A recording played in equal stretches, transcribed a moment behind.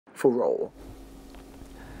impactful role.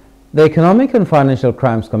 The Economic and Financial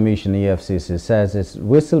Crimes Commission, EFCC, says its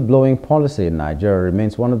whistleblowing policy in Nigeria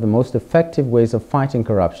remains one of the most effective ways of fighting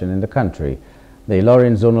corruption in the country. The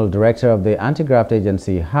Ilorin Zonal Director of the Anti-graft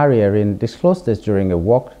Agency, Erin, disclosed this during a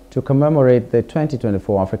walk to commemorate the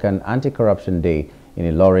 2024 African Anti-Corruption Day in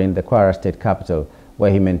Ilorin, the Kwara State capital,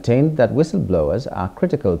 where he maintained that whistleblowers are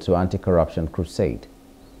critical to anti-corruption crusade.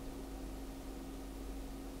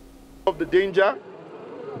 Of the danger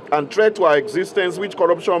and threat to our existence which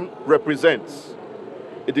corruption represents,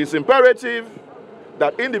 it is imperative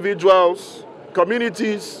that individuals,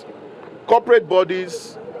 communities, corporate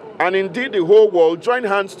bodies, and indeed the whole world join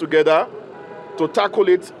hands together to tackle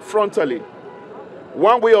it frontally.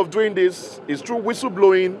 One way of doing this is through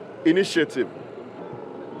whistleblowing initiative.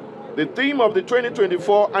 The theme of the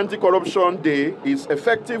 2024 Anti-Corruption Day is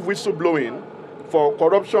effective whistleblowing for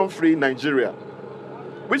corruption-free Nigeria.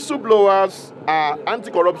 Whistleblowers are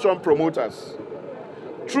anti-corruption promoters.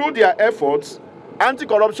 Through their efforts,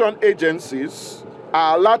 anti-corruption agencies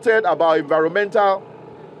are alerted about environmental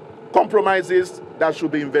compromises that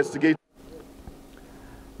should be investigated.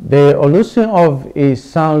 The Olusegun of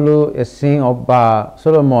Isanlu Esin Oba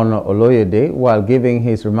Solomon Oloyede, while giving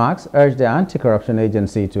his remarks, urged the anti-corruption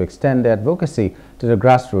agency to extend their advocacy to the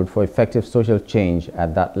grassroots for effective social change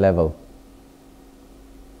at that level.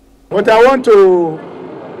 What I want to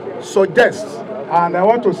suggest, and I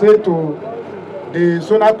want to say to the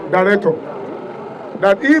Zonal Director,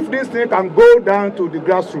 that if this thing can go down to the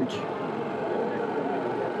grassroots,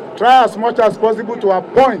 try as much as possible to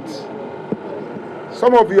appoint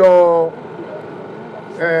some of your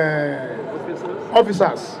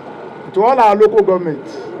officers to all our local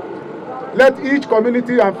governments. Let each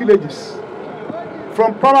community and villages,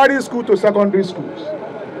 from primary school to secondary schools,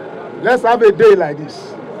 let's have a day like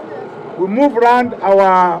this. We move around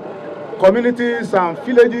our communities and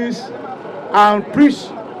villages and preach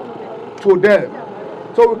to them.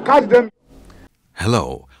 So we catch them.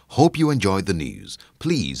 Hello. Hope you enjoyed the news.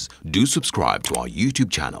 Please do subscribe to our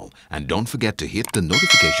YouTube channel and don't forget to hit the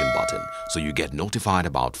notification button so you get notified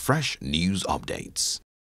about fresh news updates.